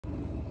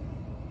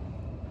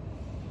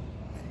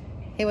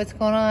Hey, what's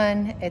going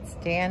on? It's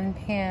Dan,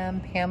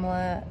 Pam,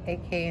 Pamela,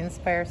 aka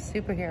Inspire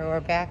Superhero. We're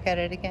back at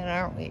it again,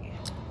 aren't we?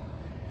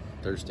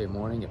 Thursday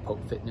morning at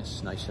Pope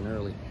Fitness, nice and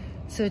early.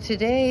 So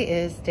today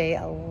is day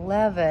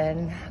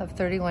 11 of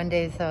 31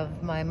 days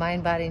of my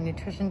Mind Body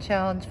Nutrition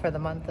Challenge for the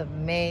month of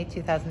May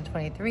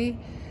 2023.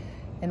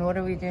 And what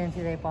are we doing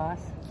today,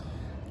 boss?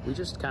 We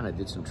just kind of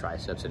did some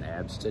triceps and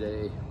abs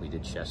today. We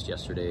did chest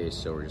yesterday,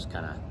 so we're just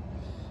kind of,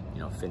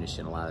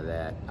 finishing a lot of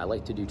that. I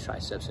like to do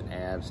triceps and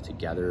abs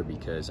together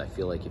because I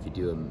feel like if you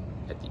do them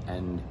at the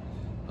end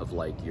of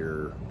like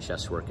your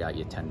chest workout,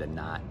 you tend to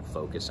not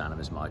focus on them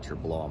as much or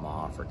blow them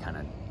off or kind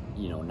of,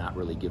 not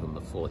really give them the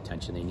full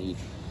attention they need.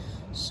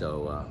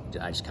 So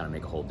I just kind of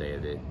make a whole day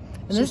of it.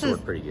 And this is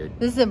pretty good.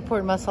 This is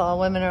important muscle. All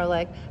women are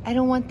like, I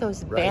don't want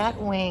those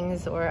bat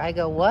wings, or I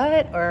go,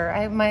 what?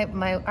 Or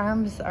my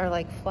arms are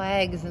like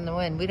flags in the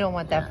wind. We don't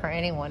want that for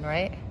anyone,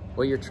 right?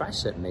 Well, your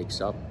tricep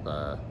makes up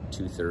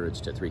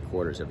 2/3 to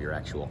 3/4 of your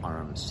actual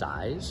arm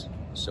size.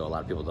 So a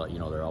lot of people don't,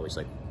 they're always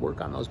like,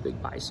 work on those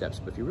big biceps.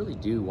 But if you really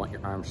do want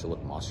your arms to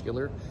look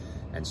muscular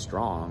and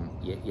strong,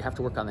 you have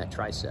to work on that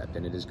tricep,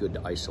 and it is good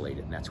to isolate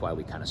it. And that's why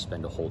we kind of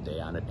spend a whole day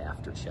on it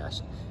after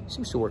chest. It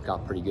seems to work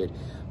out pretty good.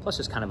 Plus,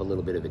 it's kind of a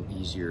little bit of an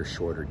easier,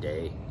 shorter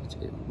day.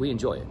 We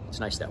enjoy it. It's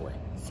nice that way.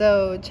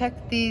 So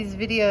check these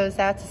videos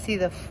out to see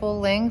the full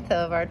length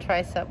of our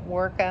tricep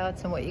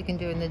workouts and what you can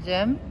do in the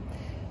gym.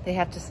 They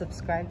have to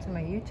subscribe to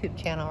my YouTube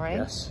channel, right?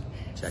 Yes,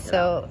 check it out.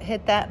 So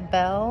hit that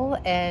bell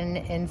and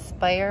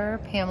inspire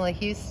Pamela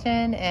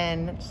Houston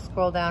and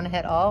scroll down and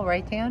hit all,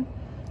 right, Dan?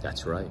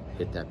 That's right,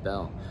 hit that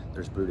bell.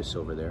 There's Brutus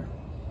over there.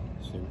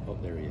 Oh,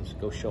 there he is.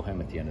 Go show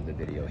him at the end of the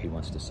video. He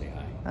wants to say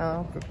hi.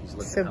 Oh,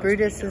 so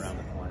Brutus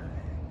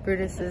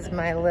is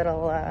my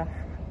little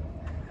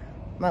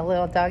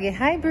doggy.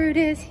 Hi,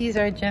 Brutus. He's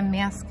our gym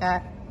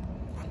mascot.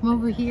 Come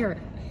over here.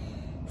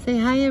 Say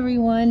hi,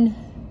 everyone.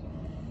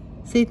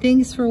 Say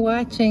thanks for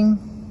watching.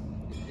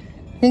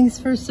 Thanks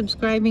for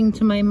subscribing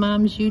to my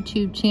mom's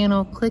YouTube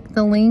channel. Click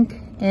the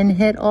link and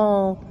hit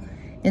all.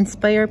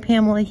 Inspire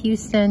Pamela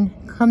Houston.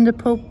 Come to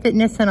Pope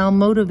Fitness and I'll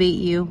motivate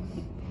you.